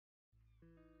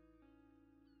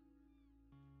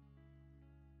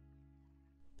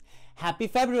Happy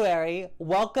February!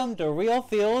 Welcome to Real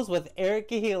Feelz with Eric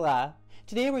Kahila.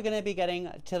 Today we're going to be getting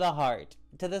to the heart,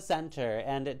 to the center,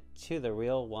 and to the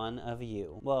real one of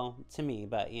you. Well, to me,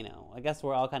 but you know, I guess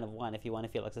we're all kind of one if you want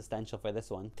to feel existential for this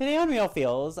one. Today on Real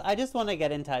Feelz, I just want to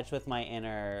get in touch with my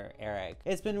inner Eric.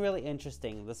 It's been really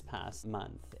interesting this past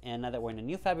month, and now that we're in a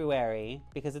new February,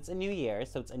 because it's a new year,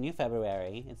 so it's a new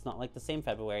February. It's not like the same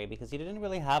February because you didn't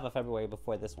really have a February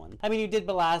before this one. I mean, you did,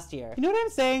 but last year. You know what I'm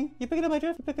saying? You picking up my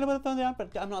drift? You picking up the phone down? But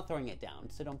I'm not throwing it down,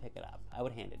 so don't pick it up. I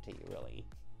would hand it to you, really.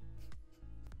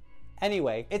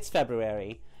 Anyway, it's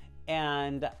February,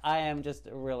 and I am just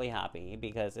really happy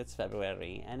because it's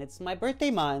February, and it's my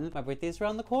birthday month. My birthday's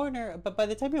around the corner, but by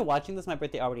the time you're watching this, my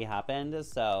birthday already happened,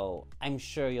 so I'm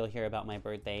sure you'll hear about my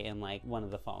birthday in like one of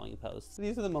the following posts.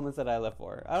 These are the moments that I live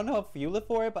for. I don't know if you live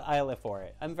for it, but I live for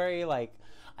it. I'm very like,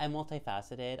 I'm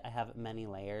multifaceted. I have many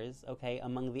layers, okay?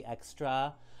 Among the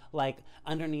extra, like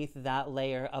underneath that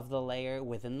layer of the layer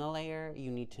within the layer,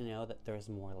 you need to know that there's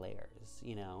more layers,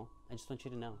 you know? I just want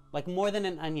you to know. Like more than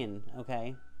an onion,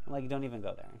 okay? Like don't even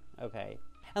go there, okay?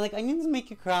 And like onions make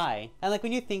you cry. And like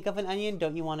when you think of an onion,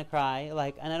 don't you want to cry?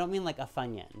 Like, and I don't mean like a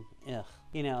funyun, ugh,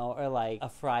 you know, or like a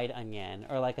fried onion,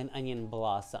 or like an onion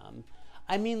blossom.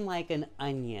 I mean like an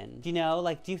onion, you know?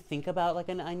 Like, do you think about like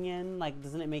an onion? Like,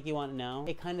 doesn't it make you want to know?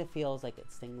 It kind of feels like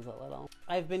it stings a little.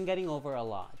 I've been getting over a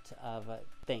lot of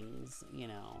things, you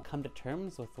know, come to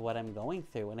terms with what I'm going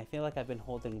through, and I feel like I've been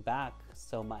holding back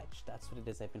so much. That's what it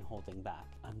is, I've been holding back.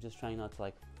 I'm just trying not to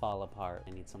like fall apart.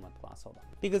 I need some lip gloss, hold on.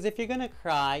 Because if you're gonna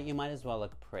cry, you might as well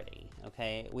look pretty,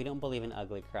 okay? We don't believe in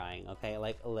ugly crying, okay?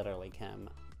 Like literally, Kim,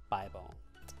 Bible.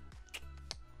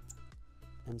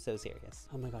 I'm so serious.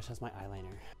 Oh my gosh, that's my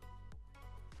eyeliner.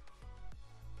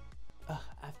 Ugh,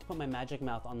 I have to put my magic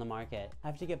mouth on the market. I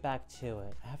have to get back to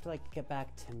it. I have to like get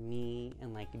back to me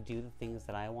and like do the things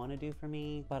that I want to do for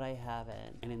me, but I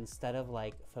haven't. And instead of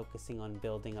like focusing on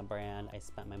building a brand, I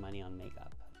spent my money on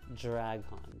makeup, drag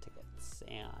con tickets,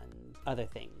 and other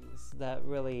things that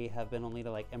really have been only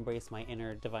to like embrace my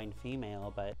inner divine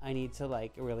female. But I need to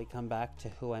like really come back to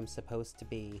who I'm supposed to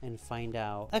be and find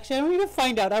out. Actually, I don't need to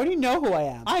find out. I already know who I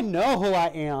am. I know who I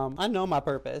am. I know my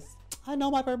purpose. I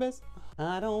know my purpose.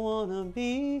 I don't wanna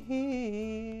be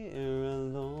here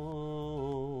alone.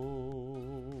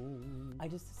 I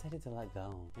just decided to let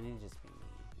go. I need to just be me.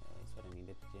 That's what I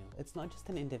needed to do. It's not just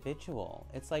an individual.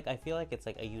 It's like, I feel like it's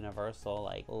like a universal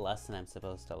like lesson I'm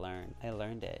supposed to learn. I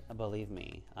learned it. Believe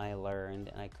me, I learned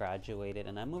and I graduated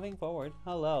and I'm moving forward.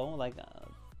 Hello, like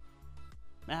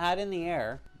my hat in the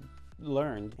air.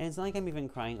 Learned. And it's not like I'm even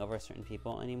crying over certain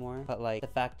people anymore, but like the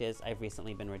fact is I've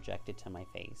recently been rejected to my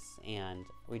face, and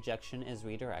rejection is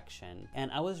redirection.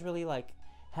 And I was really like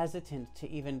hesitant to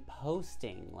even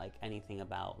posting like anything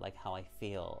about like how I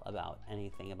feel about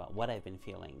anything about what I've been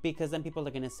feeling, because then people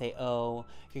are gonna say, oh,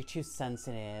 you're too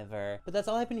sensitive, or but that's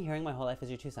all I've been hearing my whole life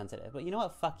is you're too sensitive. But you know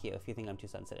what, fuck you if you think I'm too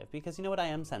sensitive, because you know what, I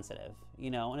am sensitive,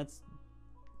 you know, and it's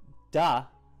duh.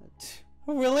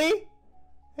 Really?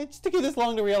 It just took you this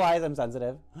long to realize I'm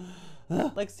sensitive.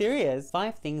 Like serious.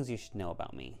 5 things you should know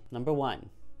about me. Number 1,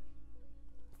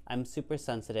 I'm super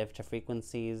sensitive to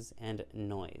frequencies and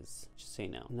noise, just so you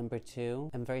know. Number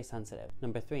 2, I'm very sensitive.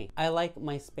 Number 3, I like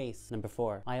my space. Number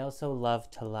 4, I also love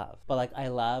to love, but like I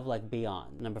love like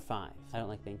beyond. Number 5, I don't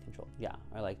like being controlled. Yeah,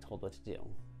 or like told what to do,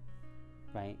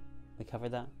 right? We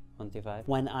covered that? 1 through 5.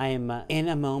 When I'm in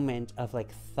a moment of like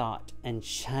thought and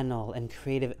channel and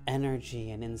creative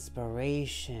energy and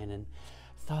inspiration, and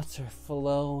thoughts are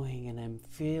flowing and I'm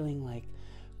feeling like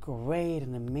great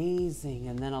and amazing,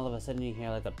 and then all of a sudden you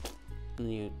hear like a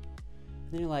and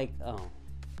then you're like, oh,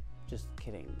 just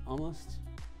kidding. Almost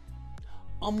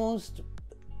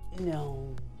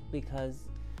no, because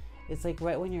it's like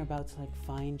right when you're about to like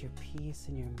find your peace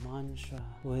and your mantra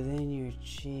within your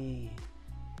chi,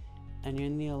 and you're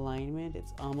in the alignment,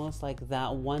 it's almost like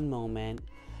that one moment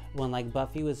when like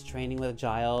Buffy was training with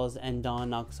Giles and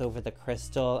Dawn knocks over the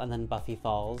crystal and then Buffy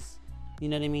falls. You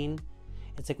know what I mean?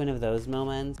 It's like one of those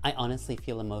moments. I honestly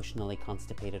feel emotionally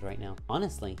constipated right now.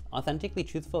 Honestly, authentically,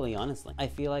 truthfully, honestly. I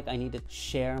feel like I need to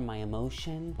share my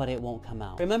emotion, but it won't come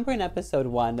out. Remember in episode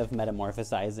 1 of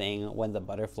Metamorphosizing when the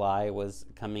butterfly was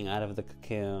coming out of the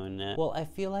cocoon? Well, I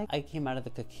feel like I came out of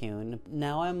the cocoon.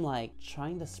 Now I'm like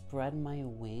trying to spread my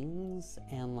wings,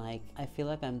 and like, I feel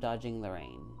like I'm dodging the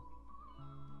rain.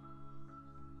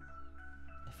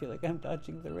 I feel like I'm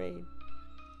dodging the rain.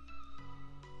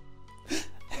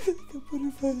 I feel like a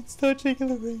butterfly that's dodging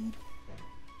the rain.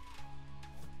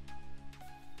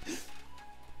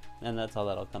 And that's all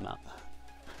that'll come out.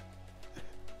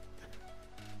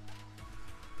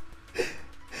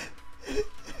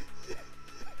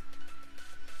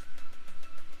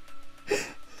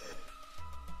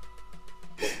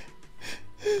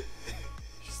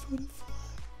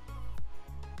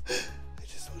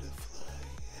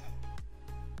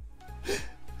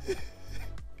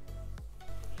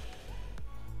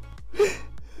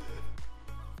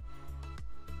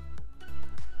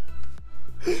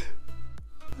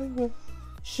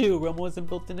 you. Rome wasn't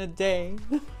built in a day.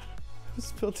 It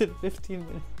was built in 15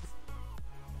 minutes.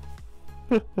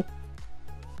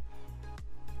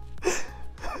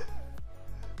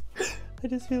 I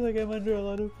just feel like I'm under a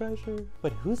lot of pressure.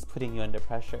 But who's putting you under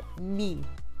pressure? Me.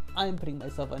 I'm putting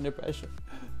myself under pressure.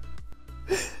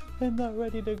 I'm not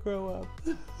ready to grow up.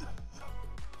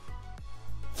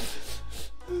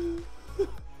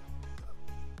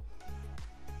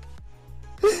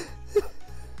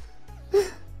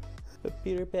 But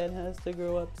Peter Pan has to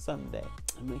grow up someday.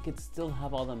 And we could still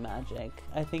have all the magic.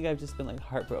 I think I've just been like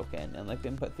heartbroken and like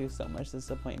been put through so much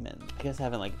disappointment. I guess I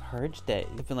haven't like purged it.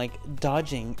 I've been like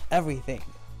dodging everything.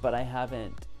 But I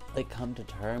haven't like come to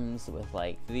terms with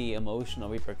like the emotional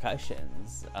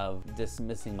repercussions of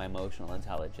dismissing my emotional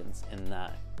intelligence in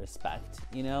that respect,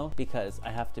 you know? Because I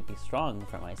have to be strong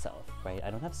for myself, right? I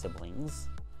don't have siblings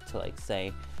to like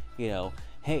say, you know,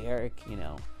 hey Eric, you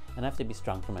know, and I have to be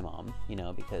strong for my mom, you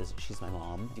know, because she's my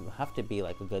mom. You have to be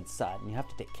like a good son. You have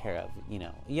to take care of, you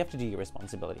know, you have to do your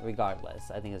responsibility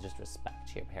regardless. I think it's just respect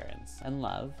to your parents and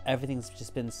love. Everything's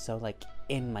just been so like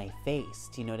in my face.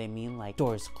 Do you know what I mean? Like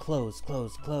doors close,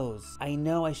 close, close. I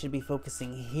know I should be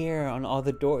focusing here on all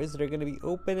the doors that are going to be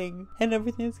opening and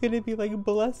everything's going to be like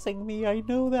blessing me. I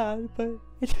know that, but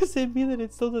it doesn't mean that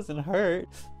it still doesn't hurt.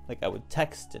 Like I would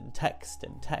text and text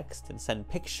and text and send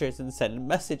pictures and send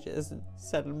messages and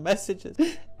send messages.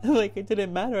 Like it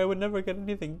didn't matter. I would never get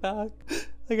anything back.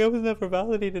 Like I was never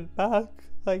validated back.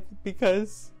 Like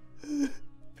because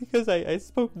I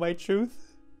spoke my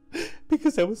truth.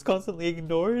 Because I was constantly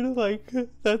ignored. Like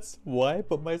that's why I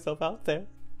put myself out there.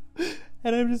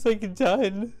 And I'm just like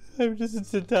done. I'm just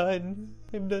done.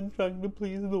 I'm done trying to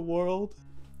please the world.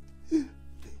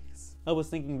 Please. I was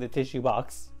thinking the tissue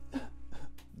box.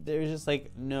 There's just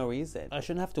like no reason. I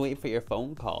shouldn't have to wait for your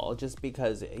phone call just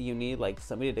because you need like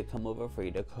somebody to come over for you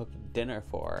to cook dinner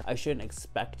for. I shouldn't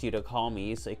expect you to call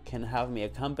me so you can have me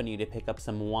accompany you to pick up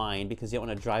some wine because you don't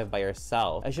want to drive by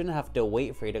yourself. I shouldn't have to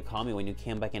wait for you to call me when you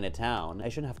came back into town. I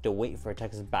shouldn't have to wait for a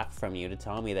text back from you to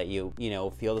tell me that you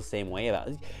know, feel the same way about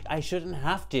it. I shouldn't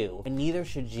have to, and neither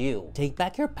should you. Take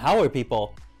back your power,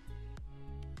 people.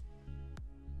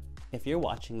 If you're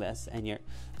watching this and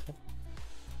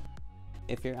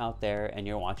if you're out there and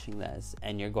you're watching this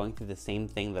and you're going through the same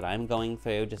thing that I'm going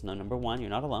through, just know, number one, you're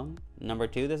not alone. Number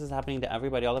two, this is happening to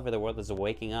everybody all over the world that's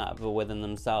waking up within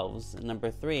themselves.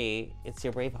 Number three, it's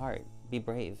your brave heart. Be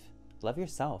brave. Love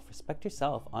yourself. Respect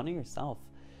yourself. Honor yourself.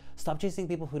 Stop chasing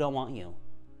people who don't want you.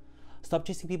 Stop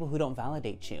chasing people who don't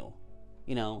validate you.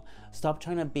 You know, stop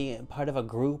trying to be part of a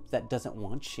group that doesn't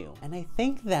want you. And I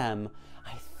thank them.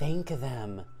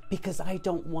 Because I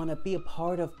don't want to be a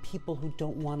part of people who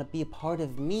don't want to be a part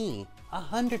of me.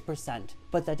 100%.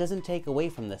 But that doesn't take away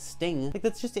from the sting. Like,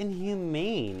 that's just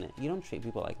inhumane. You don't treat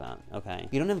people like that, okay?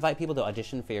 You don't invite people to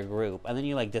audition for your group, and then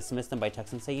you like dismiss them by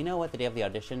text and say, you know what, the day of the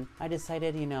audition, I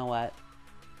decided, you know what,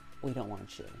 we don't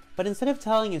want you. But instead of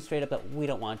telling you straight up that we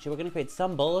don't want you, we're gonna create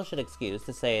some bullshit excuse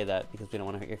to say that because we don't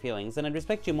want to hurt your feelings, and I'd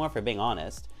respect you more for being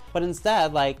honest. But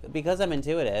instead, like, because I'm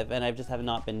intuitive, and I just have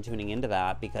not been tuning into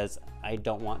that because I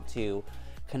don't want to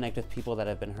connect with people that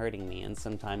have been hurting me, and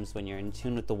sometimes when you're in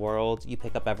tune with the world, you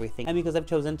pick up everything. And because I've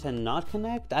chosen to not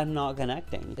connect, I'm not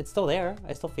connecting. It's still there.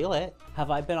 I still feel it. Have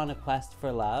I been on a quest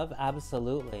for love?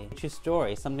 Absolutely. True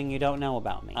story, something you don't know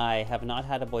about me. I have not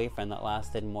had a boyfriend that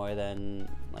lasted more than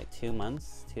like 2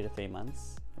 months, 2 to 3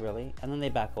 months. Really? And then they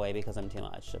back away because I'm too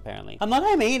much, apparently. I'm not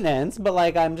high maintenance, but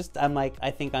like, I'm like,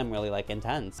 I think I'm really like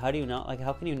intense. How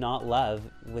can you not love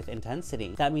with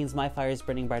intensity? That means my fire is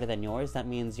burning brighter than yours. That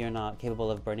means you're not capable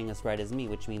of burning as bright as me,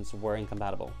 which means we're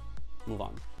incompatible. Move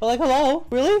on. But like, hello?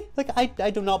 Really? Like,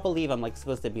 I do not believe I'm like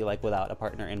supposed to be like without a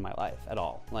partner in my life at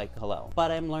all. Like, hello.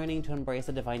 But I'm learning to embrace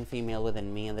the divine female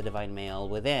within me and the divine male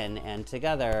within, and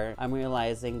together I'm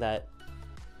realizing that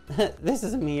this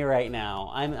is me right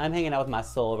now. I'm hanging out with my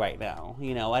soul right now.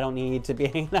 You know, I don't need to be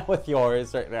hanging out with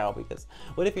yours right now because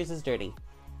what if yours is dirty?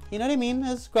 You know what I mean?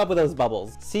 Just scrub with those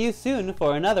bubbles. See you soon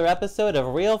for another episode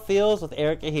of Real Feelz with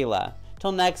Eric Ahila.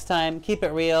 Till next time, keep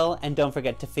it real and don't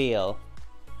forget to feel.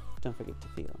 Don't forget to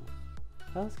feel.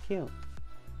 That was cute.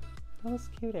 That was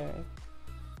cute, Eric.